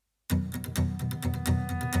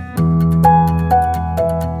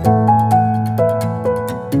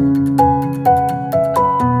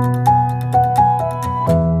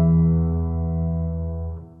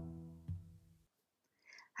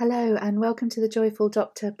welcome to the Joyful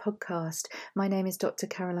Doctor podcast. My name is Dr.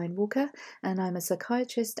 Caroline Walker, and I'm a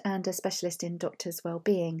psychiatrist and a specialist in doctors'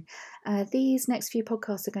 wellbeing. These next few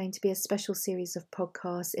podcasts are going to be a special series of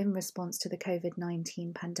podcasts in response to the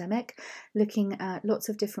COVID-19 pandemic, looking at lots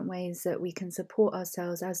of different ways that we can support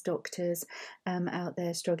ourselves as doctors out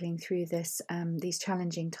there struggling through these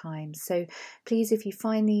challenging times. So please, if you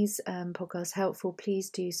find these podcasts helpful, please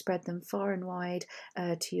do spread them far and wide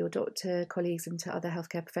to your doctor colleagues and to other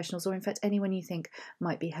healthcare professionals, or in fact anyone you think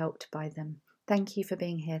might be helped by them. Thank you for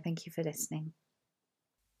being here. Thank you for listening.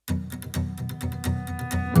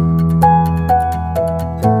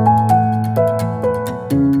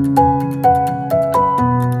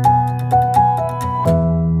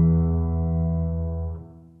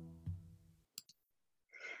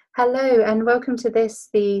 Hello and welcome to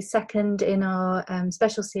the second in our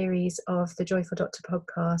special series of the Joyful Doctor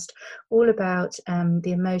podcast, all about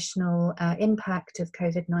the emotional impact of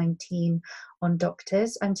COVID-19 on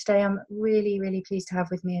doctors. And today I'm really, really pleased to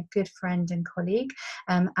have with me a good friend and colleague,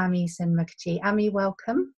 Ami Sen Mukherjee. Ami,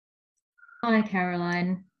 welcome. Hi,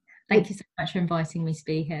 Caroline. Thank you so much for inviting me to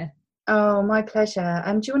be here. Oh, my pleasure.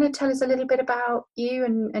 Do you want to tell us a little bit about you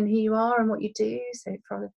and who you are and what you do, so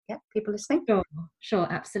for people listening? Sure,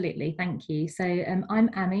 absolutely. Thank you. So I'm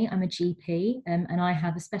Ami, I'm a GP, and I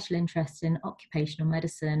have a special interest in occupational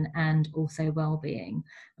medicine and also wellbeing.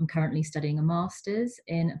 I'm currently studying a master's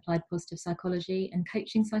in applied positive psychology and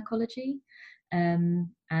coaching psychology, and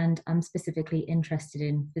I'm specifically interested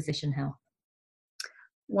in physician health.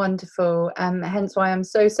 Wonderful. Hence why I'm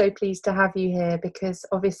so pleased to have you here, because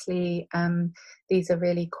obviously these are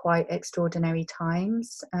really quite extraordinary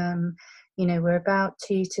times. We're about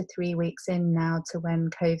 2 to 3 weeks in now to when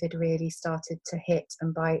COVID really started to hit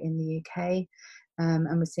and bite in the UK.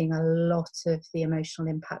 And we're seeing a lot of the emotional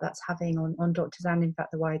impact that's having on doctors and in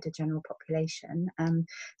fact the wider general population.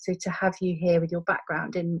 So to have you here with your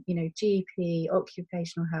background in GP,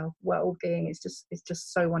 occupational health, well-being, it's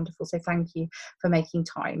just so wonderful. So thank you for making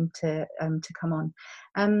time to come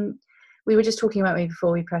on. We were just talking about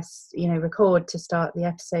before we press record to start the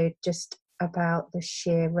episode, just about the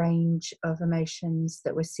sheer range of emotions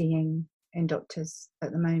that we're seeing in doctors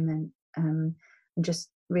at the moment, and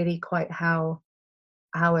just really quite how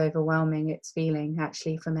overwhelming it's feeling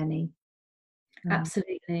actually for many.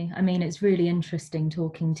 Absolutely. I mean, it's really interesting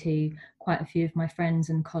talking to quite a few of my friends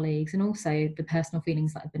and colleagues, and also the personal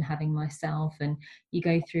feelings that I've been having myself. And you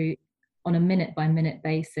go through on a minute by minute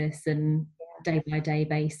basis and day by day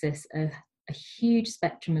basis a huge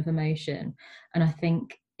spectrum of emotion. And I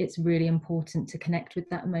think it's really important to connect with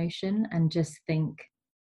that emotion and just think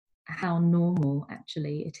how normal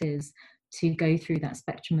actually it is to go through that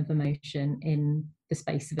spectrum of emotion in the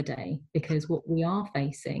space of a day, because what we are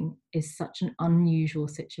facing is such an unusual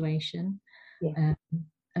situation.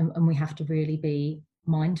 And we have to really be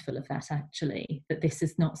mindful of that, actually, that this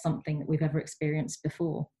is not something that we've ever experienced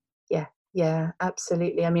before. Yeah,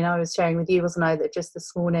 absolutely. I mean, I was sharing with you, wasn't I, that just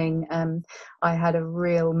this morning I had a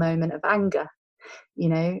real moment of anger.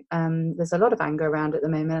 There's a lot of anger around at the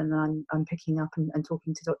moment, and I'm picking up and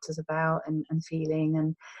talking to doctors about and feeling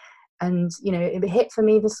and it hit for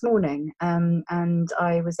me this morning, and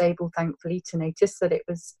I was able, thankfully, to notice that it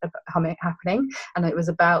was happening, and it was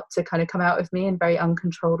about to kind of come out of me in very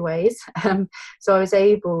uncontrolled ways. So I was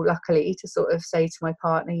able, luckily, to sort of say to my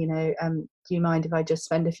partner, do you mind if I just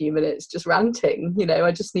spend a few minutes just ranting?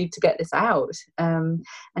 I just need to get this out. And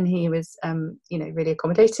he was, really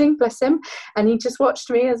accommodating, bless him. And he just watched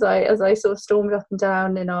me as I sort of stormed up and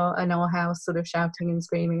down in our house, sort of shouting and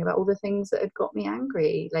screaming about all the things that had got me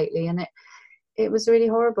angry lately. And it was really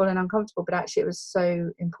horrible and uncomfortable, but actually it was so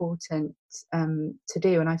important to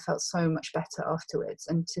do, and I felt so much better afterwards.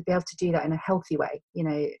 And to be able to do that in a healthy way,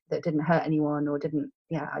 that didn't hurt anyone, or I didn't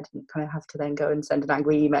kind of have to then go and send an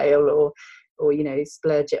angry email or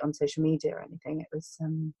splurge it on social media or anything. It was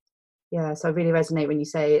so I really resonate when you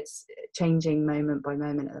say it's changing moment by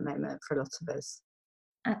moment at the moment for lots of us.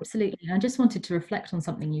 Absolutely. I just wanted to reflect on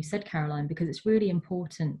something you said, Caroline, because it's really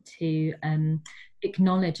important to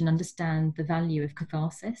acknowledge and understand the value of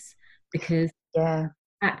catharsis, because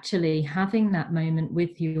actually having that moment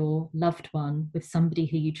with your loved one, with somebody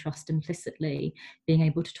who you trust implicitly, being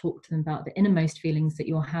able to talk to them about the innermost feelings that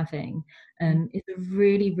you're having is a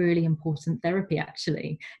really, really important therapy,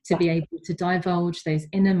 actually, to be able to divulge those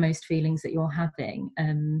innermost feelings that you're having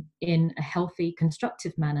in a healthy,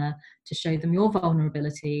 constructive manner, to show them your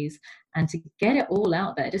vulnerabilities and to get it all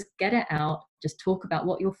out there. Just get it out, just talk about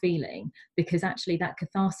what you're feeling, because actually that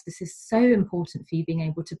catharsis is so important for you being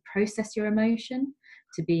able to process your emotion,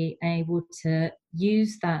 to be able to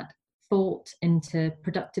use that thought into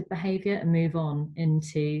productive behavior and move on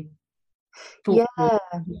into Yeah,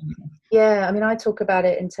 yeah. I mean, I talk about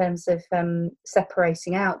it in terms of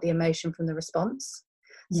separating out the emotion from the response.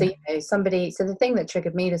 So, Yeah. So the thing that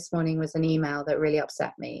triggered me this morning was an email that really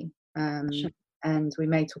upset me. Sure. And we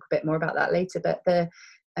may talk a bit more about that later. But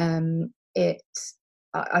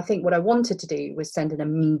I think what I wanted to do was send an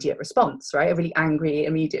immediate response, right? A really angry,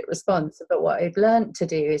 immediate response. But what I've learned to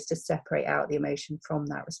do is to separate out the emotion from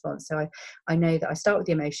that response. So I know that I start with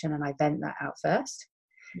the emotion and I vent that out first.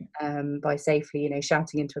 By safely,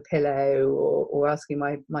 shouting into a pillow or asking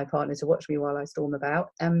my partner to watch me while I storm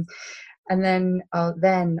about. And then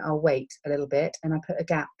I'll wait a little bit and I put a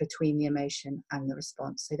gap between the emotion and the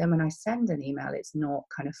response. So then when I send an email, it's not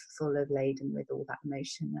kind of full of laden with all that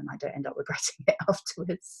emotion and I don't end up regretting it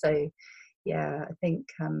afterwards. So yeah, I think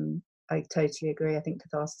I totally agree. I think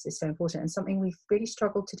catharsis is so important and something we've really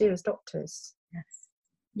struggled to do as doctors.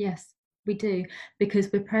 Yes, we do, because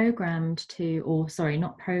we're programmed to, or sorry,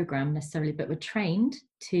 not programmed necessarily, but we're trained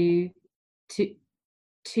to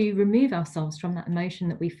remove ourselves from that emotion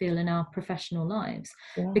that we feel in our professional lives,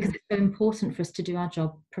 because it's so important for us to do our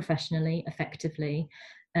job professionally, effectively,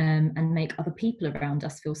 and make other people around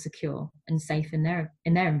us feel secure and safe in their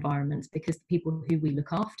environments, because the people who we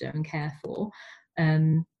look after and care for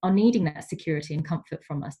are needing that security and comfort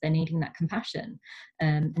from us. They're needing that compassion.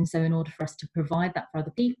 And so in order for us to provide that for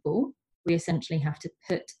other people, we essentially have to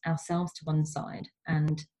put ourselves to one side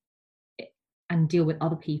and deal with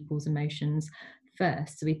other people's emotions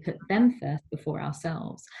first. So we put them first before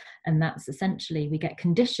ourselves. And that's essentially, we get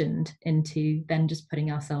conditioned into then just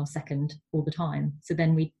putting ourselves second all the time. So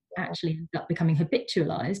then we actually end up becoming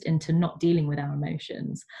habitualized into not dealing with our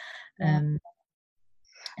emotions.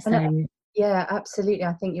 Yeah, absolutely.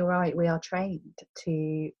 I think you're right. We are trained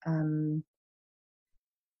to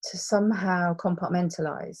somehow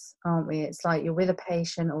compartmentalize, aren't we? It's like you're with a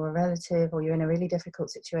patient or a relative or you're in a really difficult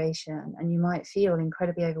situation and you might feel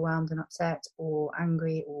incredibly overwhelmed and upset or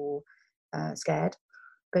angry or scared,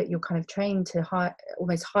 but you're kind of trained to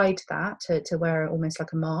almost hide that, to wear almost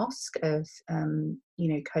like a mask of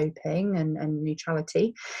coping and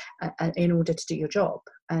neutrality in order to do your job.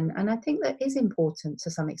 And I think that is important to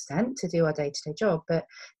some extent to do our day-to-day job, but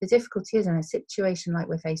the difficulty is in a situation like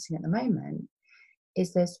we're facing at the moment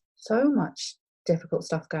is there's so much difficult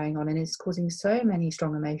stuff going on and it's causing so many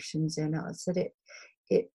strong emotions in us that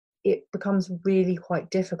it becomes really quite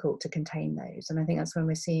difficult to contain those. And I think that's when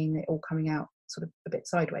we're seeing it all coming out sort of a bit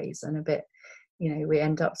sideways and a bit, we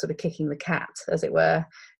end up sort of kicking the cat, as it were.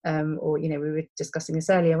 Or, we were discussing this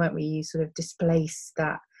earlier, weren't we? You sort of displace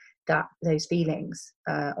those feelings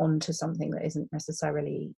onto something that isn't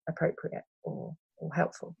necessarily appropriate or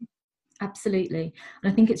helpful. Absolutely.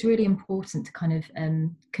 And I think it's really important to kind of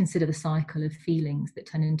consider the cycle of feelings that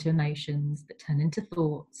turn into emotions, that turn into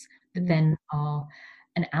thoughts, that then are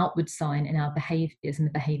an outward sign in our behaviours and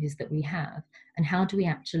the behaviours that we have. And how do we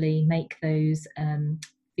actually make those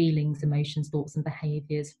feelings, emotions, thoughts and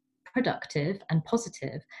behaviours productive and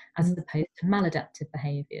positive, as opposed to maladaptive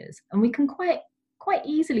behaviours? And we can quite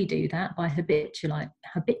easily do that by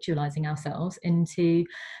habitualizing ourselves into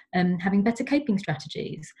having better coping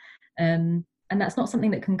strategies. And that's not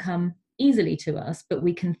something that can come easily to us, but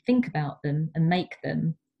we can think about them and make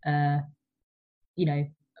them,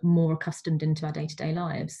 more accustomed into our day-to-day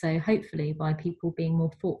lives. So hopefully by people being more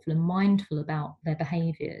thoughtful and mindful about their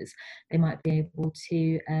behaviours, they might be able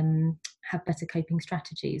to have better coping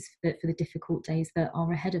strategies for the difficult days that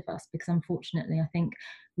are ahead of us, because unfortunately I think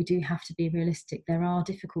we do have to be realistic. There are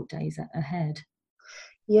difficult days ahead.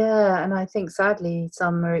 Yeah, and I think sadly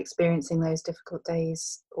some are experiencing those difficult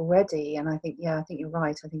days already. And I think you're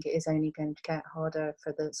right. I think it is only going to get harder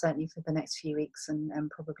certainly for the next few weeks and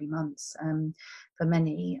probably months for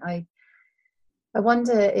many. I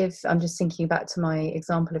wonder if, I'm just thinking back to my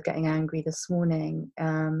example of getting angry this morning,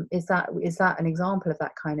 is that an example of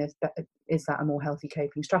that kind of, is that a more healthy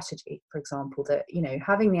coping strategy, for example, that,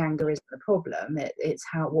 having the anger isn't the problem, it's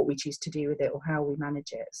what we choose to do with it or how we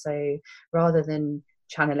manage it. So rather than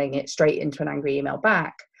channeling it straight into an angry email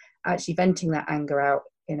back, actually venting that anger out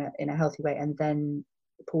in a healthy way and then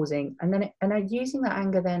pausing and using that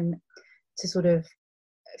anger then to sort of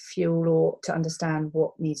fuel or to understand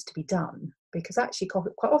what needs to be done, because actually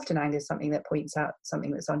quite often anger is something that points out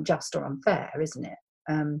something that's unjust or unfair, isn't it?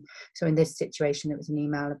 So in this situation, it was an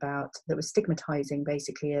email that was stigmatizing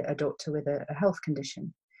basically a doctor with a health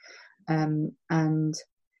condition.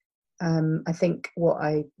 I think what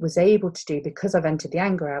I was able to do, because I vented the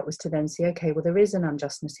anger out, was to then see, okay, well, there is an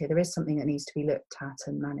unjustness here. There is something that needs to be looked at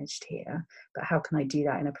and managed here. But how can I do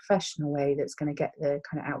that in a professional way that's going to get the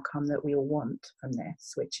kind of outcome that we all want from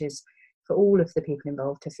this, which is for all of the people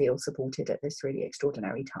involved to feel supported at this really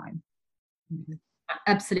extraordinary time.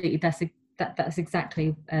 Absolutely, that's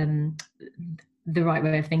exactly the right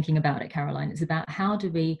way of thinking about it, Caroline. It's about how do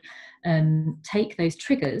we take those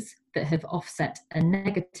triggers that have offset a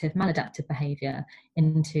negative maladaptive behaviour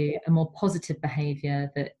into a more positive behaviour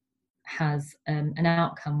that has an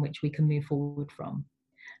outcome which we can move forward from.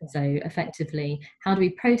 So effectively, how do we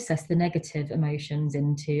process the negative emotions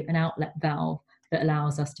into an outlet valve that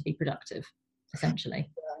allows us to be productive, essentially?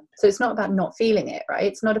 So it's not about not feeling it, right?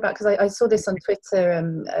 It's not about, because I saw this on Twitter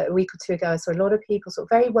a week or two ago. I saw a lot of people sort of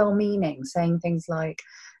very well-meaning saying things like,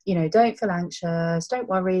 you know, don't feel anxious, don't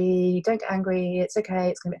worry, don't get angry, it's okay,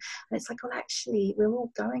 it's gonna be. And it's like, well, actually, we're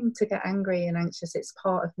all going to get angry and anxious. It's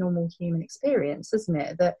part of normal human experience, isn't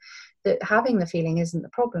it? That having the feeling isn't the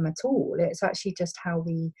problem at all. It's actually just how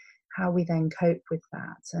we then cope with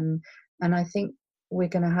that. And I think we're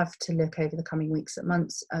going to have to look over the coming weeks and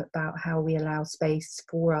months about how we allow space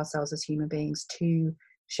for ourselves as human beings to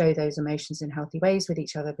show those emotions in healthy ways with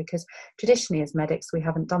each other, because traditionally as medics we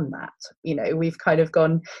haven't done that. You know, we've kind of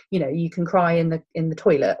gone, you know, you can cry in the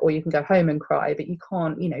toilet, or you can go home and cry, but you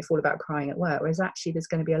can't, you know, fall about crying at work. Whereas actually there's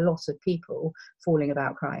going to be a lot of people falling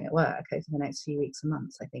about crying at work over the next few weeks and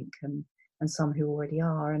months, I think, and some who already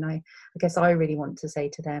are. And I guess I really want to say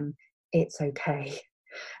to them, it's okay.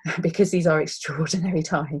 Because these are extraordinary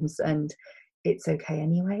times, and it's okay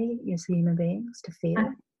anyway as human beings to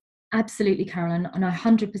feel. Absolutely, Caroline, and I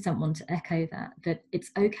 100% want to echo that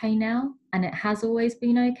it's okay now, and it has always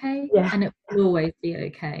been okay, and it will always be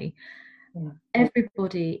okay.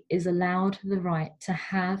 Everybody is allowed the right to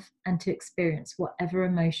have and to experience whatever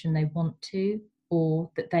emotion they want to,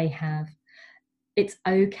 or that they have. It's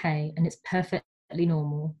okay, and it's perfect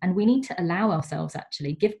normal, and we need to allow ourselves,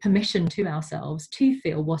 actually give permission to ourselves to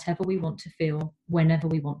feel whatever we want to feel whenever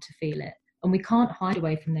we want to feel it. And we can't hide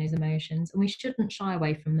away from those emotions, and we shouldn't shy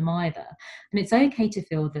away from them either. And it's okay to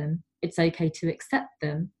feel them, it's okay to accept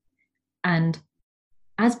them, and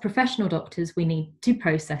as professional doctors we need to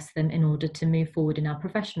process them in order to move forward in our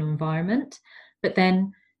professional environment. But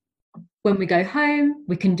then when we go home,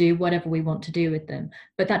 we can do whatever we want to do with them.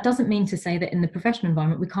 But that doesn't mean to say that in the professional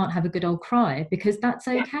environment we can't have a good old cry, because that's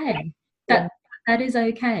okay. That is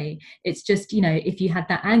okay. It's just, you know, if you had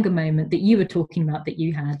that anger moment that you were talking about that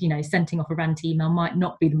you had, you know, sending off a rant email might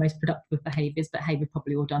not be the most productive behaviours, but hey, we've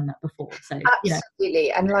probably all done that before. So absolutely, you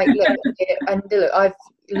know. And like, look, I've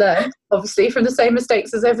learned obviously from the same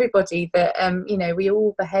mistakes as everybody that you know, we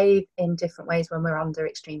all behave in different ways when we're under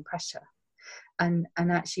extreme pressure. And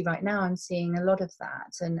actually right now I'm seeing a lot of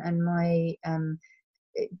that, and my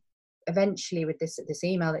eventually with this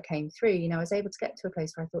email that came through, you know, I was able to get to a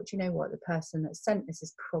place where I thought, you know what, the person that sent this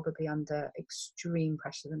is probably under extreme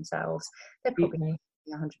pressure themselves. They're probably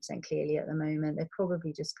 100% clearly at the moment. They're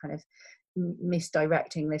probably just kind of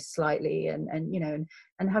misdirecting this slightly, and you know,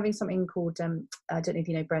 and having something called I don't know if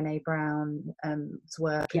you know Brené Brown's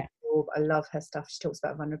work. I love her stuff. She talks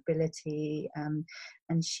about vulnerability,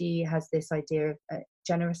 and she has this idea of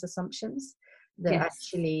generous assumptions that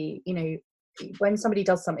actually, you know, when somebody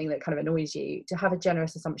does something that kind of annoys you, to have a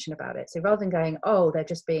generous assumption about it. So rather than going, oh, they're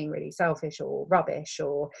just being really selfish or rubbish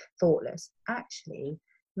or thoughtless, actually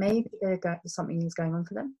maybe something is going on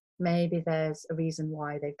for them. Maybe there's a reason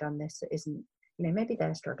why they've done this that isn't, you know, maybe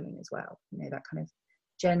they're struggling as well. You know, that kind of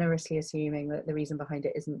generously assuming that the reason behind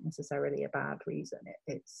it isn't necessarily a bad reason.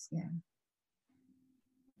 It's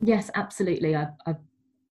Yes, absolutely. I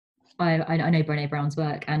know Brené Brown's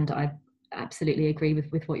work, and I absolutely agree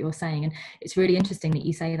with what you're saying. And it's really interesting that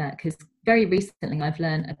you say that, because very recently I've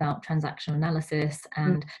learned about transactional analysis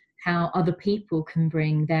and how other people can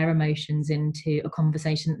bring their emotions into a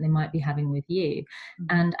conversation that they might be having with you.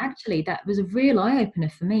 And actually that was a real eye-opener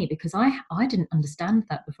for me, because I didn't understand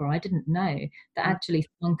that before. I didn't know that actually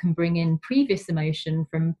someone can bring in previous emotion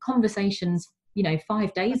from conversations, you know,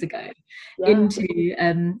 5 days ago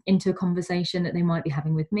into a conversation that they might be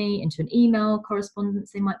having with me, into an email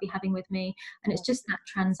correspondence they might be having with me. And it's just that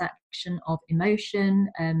transaction of emotion,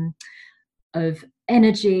 of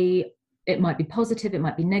energy. It might be positive, it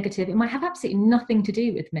might be negative, it might have absolutely nothing to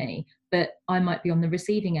do with me, but I might be on the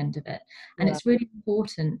receiving end of it. And it's really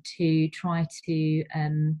important to try to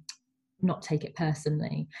not take it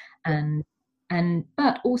personally,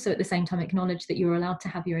 but also at the same time acknowledge that you're allowed to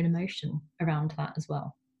have your own emotion around that as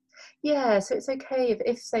well. Yeah, so it's okay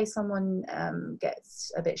if say someone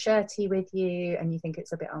gets a bit shirty with you and you think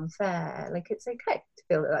it's a bit unfair. Like, it's okay to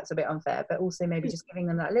feel that that's a bit unfair, but also maybe just giving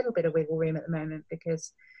them that little bit of wiggle room at the moment,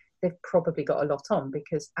 because they've probably got a lot on,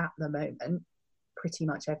 because at the moment pretty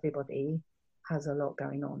much everybody has a lot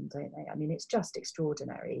going on, don't they? I mean, it's just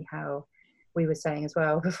extraordinary how we were saying as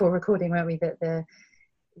well before recording, weren't we, that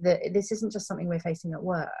this isn't just something we're facing at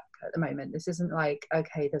work at the moment. This isn't like,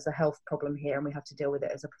 okay, there's a health problem here and we have to deal with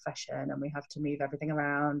it as a profession and we have to move everything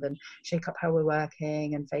around and shake up how we're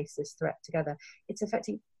working and face this threat together. It's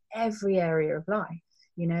affecting every area of life,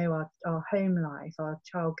 you know, our home life, our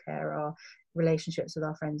childcare, our relationships with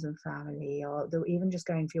our friends and family, or even just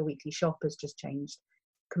going for your weekly shop has just changed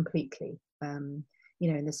completely,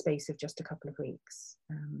 you know, in the space of just a couple of weeks.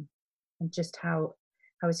 And just how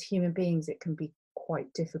as human beings it can be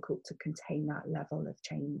quite difficult to contain that level of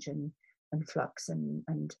change and flux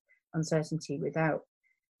and uncertainty without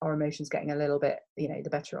our emotions getting a little bit, you know, the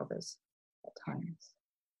better of us at times.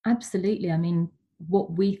 Absolutely. I mean,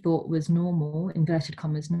 what we thought was normal, inverted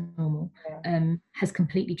commas normal, has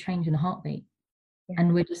completely changed in a heartbeat.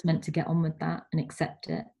 And we're just meant to get on with that and accept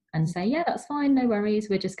it and say, yeah, that's fine, no worries,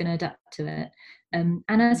 we're just going to adapt to it. And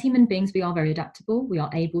as human beings, we are very adaptable, we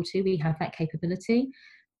are able to, we have that capability,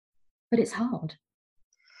 but it's hard.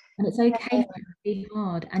 And it's okay for it to be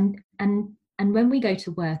hard. And when we go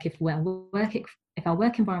to work, if our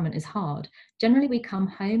work environment is hard, generally we come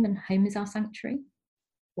home and home is our sanctuary.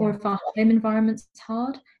 Or if our home environment's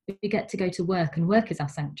hard, we get to go to work and work is our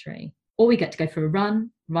sanctuary. Or we get to go for a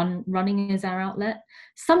running is our outlet.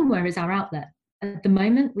 Somewhere is our outlet. At the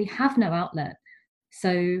moment, we have no outlet.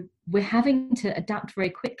 So we're having to adapt very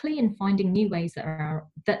quickly and finding new ways that are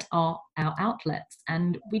our outlets.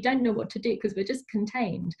 And we don't know what to do because we're just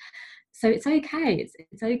contained. So it's okay.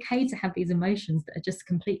 It's okay to have these emotions that are just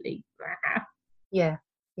completely... Yeah.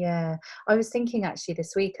 I was thinking actually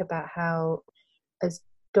this week about how as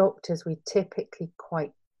doctors we're typically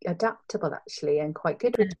quite adaptable actually and quite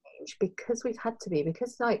good with change because we've had to be,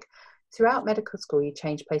 because like throughout medical school you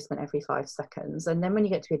change placement every 5 seconds, and then when you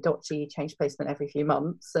get to be a doctor you change placement every few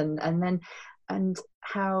months, and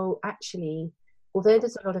how actually, although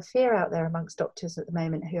there's a lot of fear out there amongst doctors at the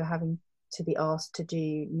moment who are having to be asked to do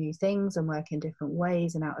new things and work in different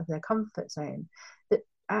ways and out of their comfort zone, that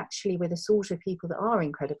actually we're the sort of people that are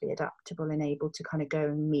incredibly adaptable and able to kind of go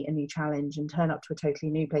and meet a new challenge and turn up to a totally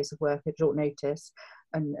new place of work at short notice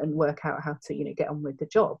and work out how to, you know, get on with the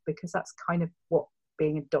job, because that's kind of what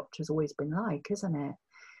being a doctor has always been like, isn't it?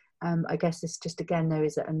 I guess it's just, again, though,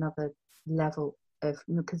 is at another level of,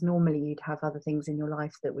 because normally you'd have other things in your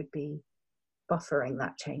life that would be buffering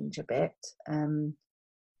that change a bit,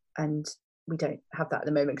 and we don't have that at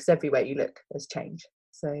the moment because everywhere you look there's change.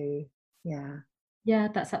 So yeah,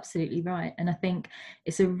 that's absolutely right. And I think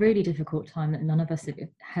it's a really difficult time that none of us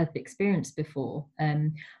have experienced before.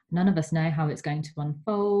 None of us know how it's going to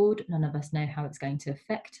unfold. None of us know how it's going to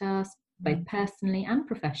affect us, both personally and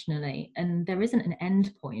professionally. And there isn't an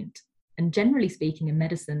end point. And generally speaking, in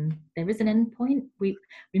medicine, there is an end point. We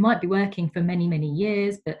might be working for many, many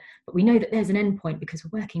years, but we know that there's an end point because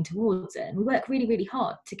we're working towards it. And we work really, really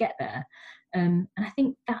hard to get there. And I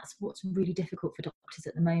think that's what's really difficult for doctors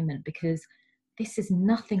at the moment, because this is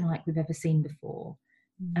nothing like we've ever seen before,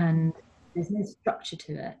 and there's no structure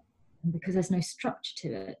to it. And because there's no structure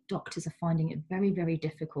to it, doctors are finding it very, very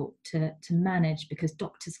difficult to manage, because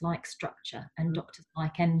doctors like structure and doctors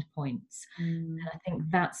like endpoints. And I think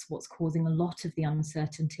that's what's causing a lot of the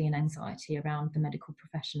uncertainty and anxiety around the medical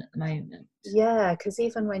profession at the moment. Yeah, because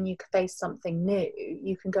even when you face something new,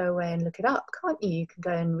 you can go away and look it up, can't you? You can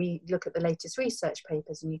go and look at the latest research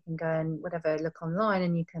papers, and you can go and look online,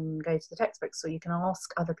 and you can go to the textbooks, or you can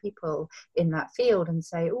ask other people in that field and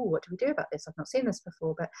say, oh, what do we do about this? I've not seen this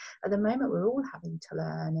before. But at the moment we're all having to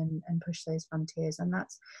learn and push those frontiers, and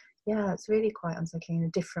that's, it's really quite unsettling, a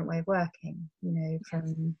different way of working, you know,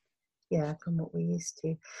 from what we're used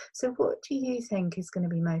to. So what do you think is going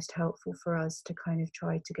to be most helpful for us to kind of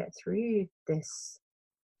try to get through this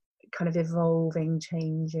kind of evolving,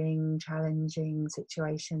 changing, challenging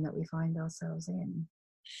situation that we find ourselves in?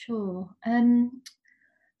 Sure.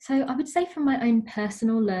 So I would say from my own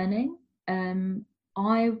personal learning,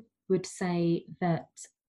 I would say that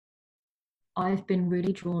I've been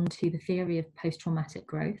really drawn to the theory of post-traumatic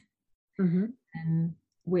growth,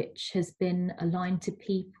 which has been aligned to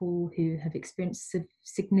people who have experienced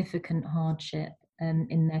significant hardship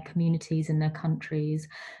in their communities, in their countries,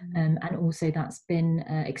 and also that's been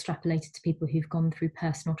extrapolated to people who've gone through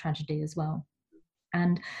personal tragedy as well.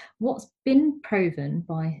 And what's been proven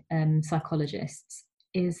by psychologists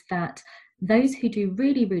is that those who do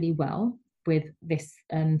really, really well with this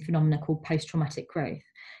phenomena called post-traumatic growth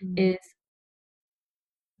is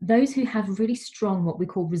those who have really strong, what we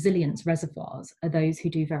call resilience reservoirs, are those who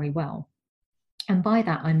do very well. And by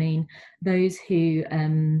that, I mean those who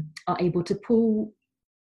are able to pull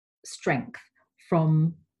strength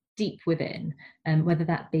from deep within, whether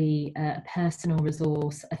that be a personal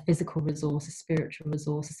resource, a physical resource, a spiritual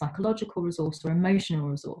resource, a psychological resource, or emotional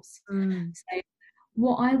resource. So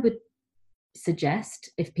what I would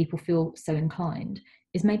suggest, if people feel so inclined,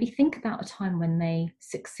 is maybe think about a time when they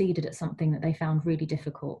succeeded at something that they found really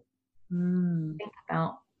difficult. Think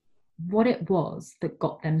about what it was that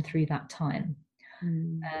got them through that time,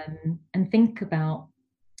 and think about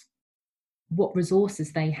what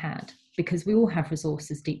resources they had, because we all have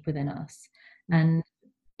resources deep within us. And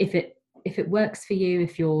if it works for you,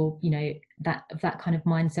 if you're, you know, that kind of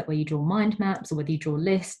mindset where you draw mind maps, or whether you draw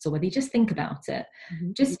lists, or whether you just think about it,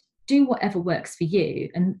 just do whatever works for you,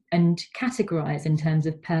 and categorize in terms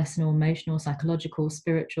of personal, emotional, psychological,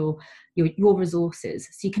 spiritual, your resources,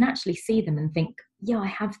 so you can actually see them and think, yeah, I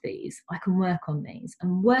have these, I can work on these,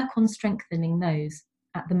 and work on strengthening those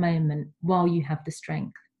at the moment while you have the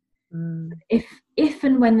strength. If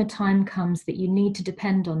and when the time comes that you need to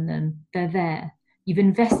depend on them, they're there. You've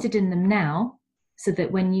invested in them now, so that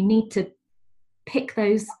when you need to pick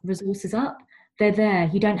those resources up, they're there.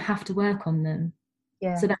 You don't have to work on them.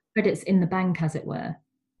 So that credit's in the bank, as it were.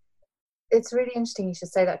 It's really interesting you should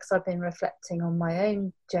say that, because I've been reflecting on my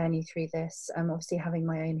own journey through this. Obviously having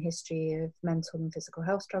my own history of mental and physical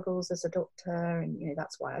health struggles as a doctor, and you know,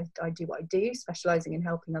 that's why I do what I do, specialising in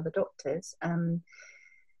helping other doctors. And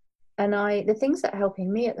the things that are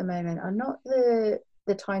helping me at the moment are not the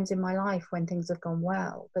times in my life when things have gone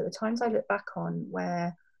well, but the times I look back on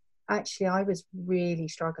where actually I was really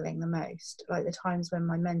struggling the most, like the times when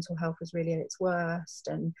my mental health was really at its worst.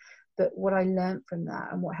 But what I learned from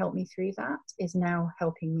that and what helped me through that is now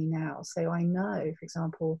helping me now. So I know, for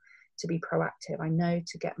example, to be proactive. I know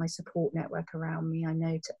to get my support network around me. I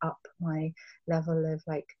know to up my level of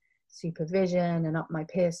like supervision and up my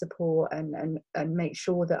peer support, and make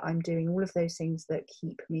sure that I'm doing all of those things that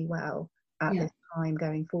keep me well at this time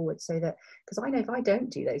going forward. So that, because I know if I don't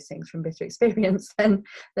do those things from bitter experience,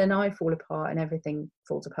 then I fall apart and everything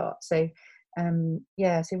falls apart. So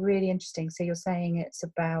so really interesting. So you're saying it's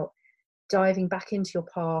about diving back into your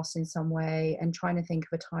past in some way and trying to think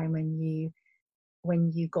of a time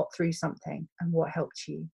when you got through something and what helped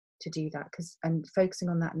you to do that, and focusing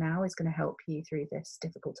on that now is going to help you through this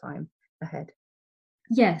difficult time ahead.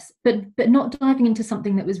 Yes, but not diving into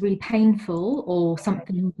something that was really painful, or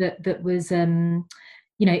something that was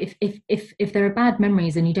you know, if there are bad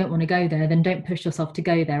memories and you don't want to go there, then don't push yourself to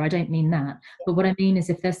go there. I don't mean that. But what I mean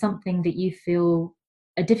is, if there's something that you feel,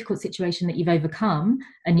 a difficult situation that you've overcome,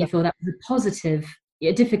 and you feel that was a positive,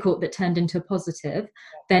 a difficult that turned into a positive,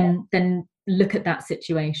 then look at that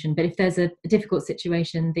situation. But if there's a difficult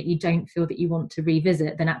situation that you don't feel that you want to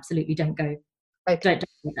revisit, then absolutely don't go. Don't go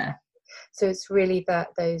there. So it's really that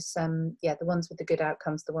those the ones with the good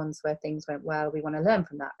outcomes, the ones where things went well, we want to learn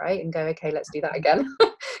from that, right? And go, okay, let's do that again,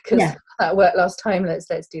 because that worked last time, let's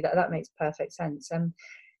do that. That makes perfect sense.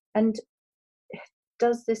 And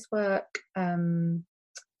does this work actually,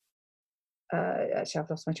 I've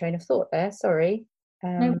lost my train of thought there, sorry.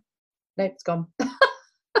 No, it's gone.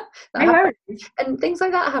 And things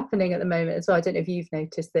like that happening at the moment as well. I don't know if you've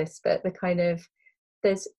noticed this, but the kind of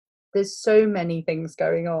there's so many things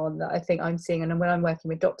going on that I think I'm seeing. And when I'm working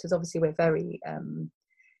with doctors, obviously we're very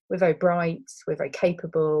bright, we're very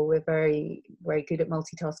capable, we're very, very good at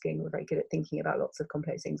multitasking, we're very good at thinking about lots of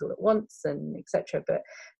complex things all at once, and etc.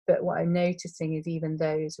 But what I'm noticing is even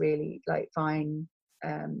those really like fine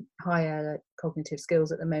higher cognitive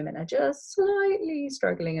skills at the moment are just slightly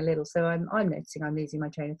struggling a little. So I'm noticing I'm losing my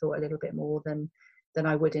train of thought a little bit more than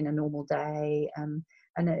I would in a normal day.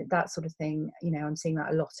 And that sort of thing, you know, I'm seeing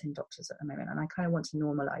that a lot in doctors at the moment, and I kind of want to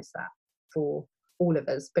normalize that for all of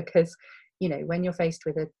us, because, you know, when you're faced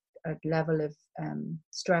with a level of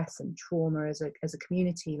stress and trauma as a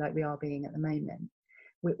community like we are being at the moment,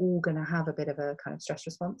 we're all going to have a bit of a kind of stress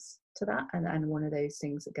response to that, and one of those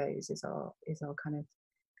things that goes is our kind of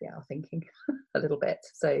our thinking a little bit.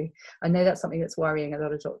 So I know that's something that's worrying a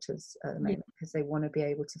lot of doctors at the moment, because they want to be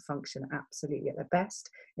able to function absolutely at their best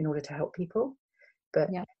in order to help people. But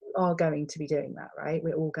we are going to be doing that, right?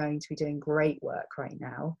 We're all going to be doing great work right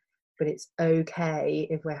now, but it's okay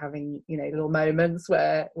if we're having, you know, little moments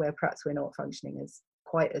where perhaps we're not functioning as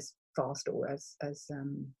quite as fast or as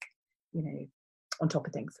you know, on top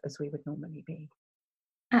of things as we would normally be.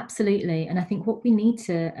 Absolutely. And I think what we need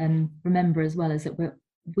to remember as well is that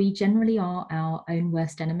we generally are our own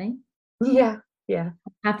worst enemy. Yeah.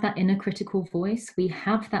 Have that inner critical voice. We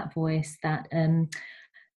have that voice that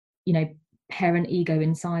you know, parent ego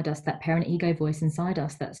inside us, that parent ego voice inside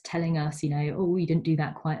us that's telling us, you know, oh, you didn't do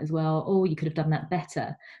that quite as well, oh, you could have done that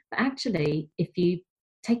better. But actually, if you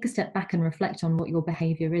take a step back and reflect on what your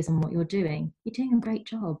behavior is and what you're doing a great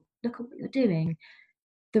job. look at what you're doing.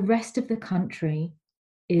 The rest of the country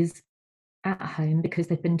is at home because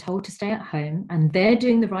they've been told to stay at home, and they're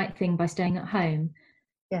doing the right thing by staying at home.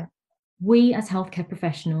 Yeah. We as healthcare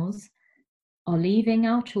professionals are leaving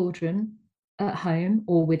our children at home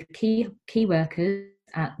or with key workers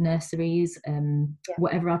at nurseries,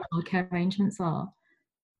 whatever our childcare arrangements are,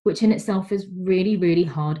 which in itself is really, really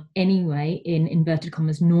hard anyway in inverted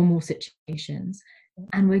commas normal situations.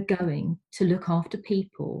 And we're going to look after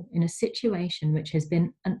people in a situation which has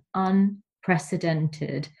been an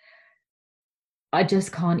unprecedented, I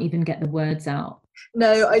just can't even get the words out.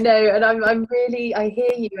 No, I know, and I'm really, I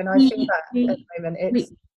hear you, and I feel that at the moment.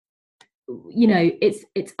 It's, you know,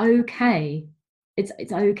 it's okay.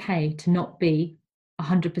 It's okay to not be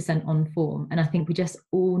 100% on form, and I think we just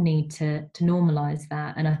all need to normalize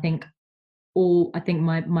that. And I think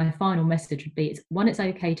my final message would be: it's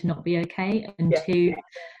okay to not be okay, and two,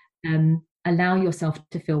 allow yourself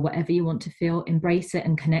to feel whatever you want to feel, embrace it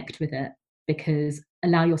and connect with it, because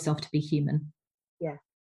allow yourself to be human.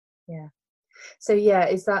 Yeah. So yeah,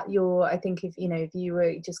 is that your, I think if you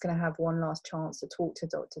were just going to have one last chance to talk to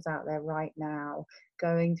doctors out there right now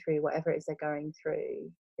going through whatever it is they're going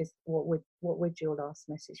through, is what would your last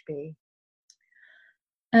message be?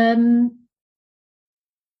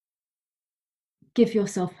 Give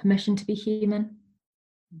yourself permission to be human.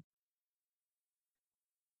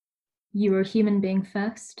 You are a human being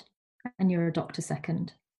first, and you're a doctor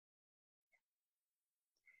second.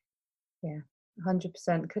 Yeah,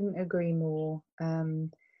 100%. Couldn't agree more.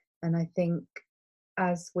 And I think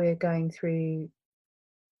as we're going through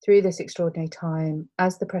this extraordinary time,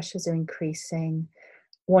 as the pressures are increasing,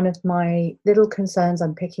 one of my little concerns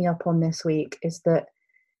I'm picking up on this week is that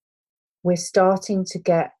we're starting to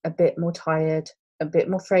get a bit more tired, a bit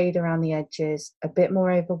more frayed around the edges, a bit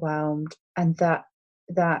more overwhelmed, and that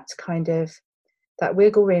kind of that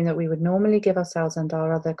wiggle room that we would normally give ourselves and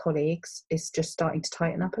our other colleagues is just starting to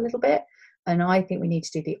tighten up a little bit. And I think we need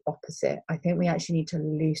to do the opposite. I think we actually need to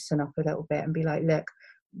loosen up a little bit and be like, look,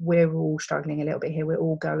 we're all struggling a little bit here. We're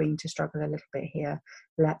all going to struggle a little bit here.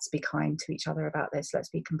 Let's be kind to each other about this. Let's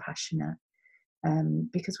be compassionate,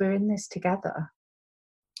 because we're in this together.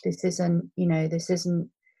 This isn't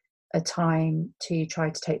a time to try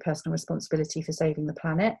to take personal responsibility for saving the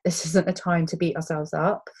planet. This isn't a time to beat ourselves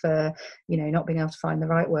up for, not being able to find the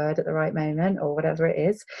right word at the right moment or whatever it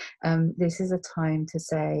is. This is a time to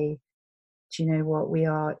say, do you know what, we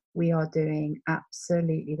are doing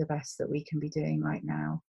absolutely the best that we can be doing right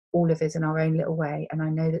now, all of us in our own little way. And I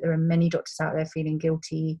know that there are many doctors out there feeling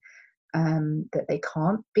guilty that they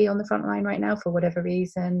can't be on the front line right now for whatever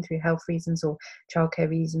reason, through health reasons or childcare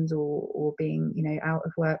reasons, or being out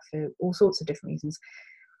of work for all sorts of different reasons.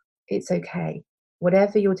 It's okay.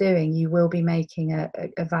 Whatever you're doing, you will be making a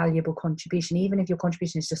valuable contribution, even if your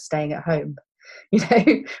contribution is just staying at home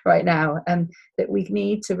right now. That we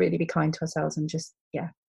need to really be kind to ourselves and just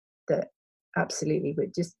that absolutely we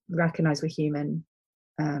just recognize we're human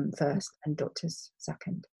first and doctors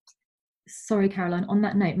second. Sorry, Caroline, on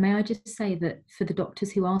that note, may I just say that for the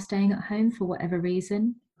doctors who are staying at home for whatever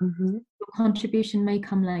reason, your contribution may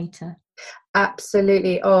come later.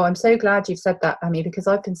 Absolutely. Oh, I'm so glad you've said that, Amy, because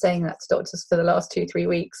I've been saying that to doctors for the last 2-3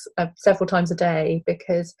 weeks, several times a day,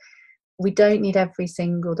 because we don't need every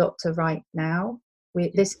single doctor right now.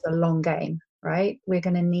 This is a long game, right? We're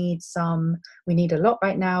going to need we need a lot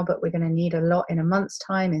right now, but we're going to need a lot in a month's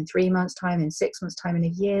time, in 3 months' time, in 6 months' time, in a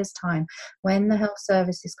year's time, when the health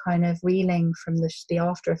service is kind of reeling from the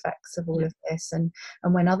after effects of all of this, and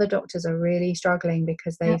when other doctors are really struggling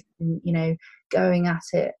because they've been, going at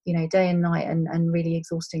it, day and night, and really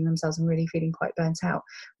exhausting themselves and really feeling quite burnt out.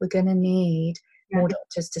 We're going to need more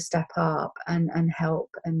doctors to step up and help,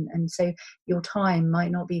 and so your time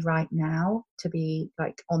might not be right now to be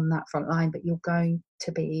like on that front line, but you're going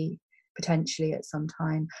to be potentially at some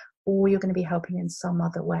time, or you're going to be helping in some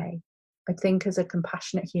other way. I think as a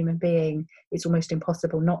compassionate human being, it's almost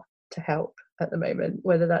impossible not to help at the moment,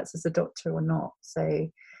 whether that's as a doctor or not. So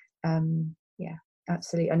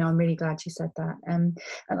absolutely. I know, I'm really glad you said that. And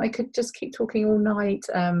I could just keep talking all night,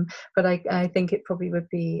 but I think it probably would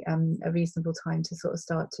be a reasonable time to sort of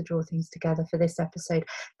start to draw things together for this episode.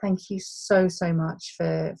 Thank you so much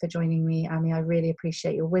for joining me, Amy. I really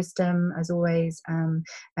appreciate your wisdom, as always, and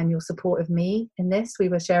your support of me in this. We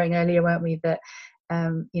were sharing earlier, weren't we, that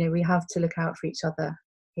we have to look out for each other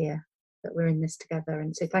here, that we're in this together.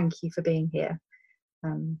 And so thank you for being here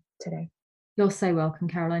today. You're so welcome,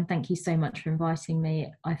 Caroline. Thank you so much for inviting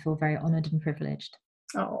me. I feel very honoured and privileged.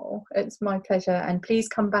 Oh, it's my pleasure. And please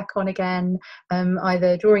come back on again,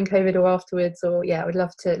 either during COVID or afterwards. Or I would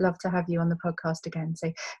love to have you on the podcast again.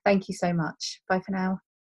 So thank you so much. Bye for now.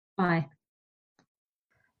 Bye.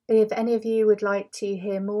 If any of you would like to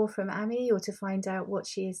hear more from Ami or to find out what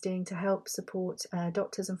she is doing to help support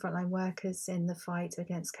doctors and frontline workers in the fight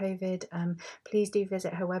against COVID, please do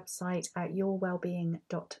visit her website at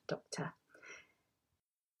yourwellbeing.doctor.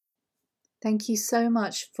 Thank you so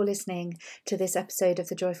much for listening to this episode of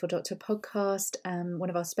the Joyful Doctor podcast, one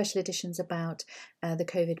of our special editions about the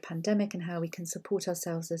COVID pandemic and how we can support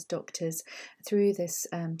ourselves as doctors through this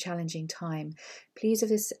challenging time. Please, if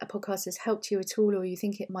this podcast has helped you at all or you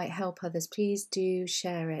think it might help others, please do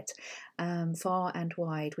share it far and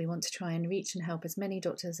wide. We want to try and reach and help as many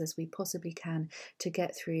doctors as we possibly can to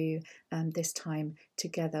get through this time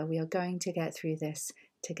together. We are going to get through this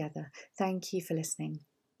together. Thank you for listening.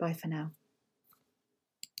 Bye for now.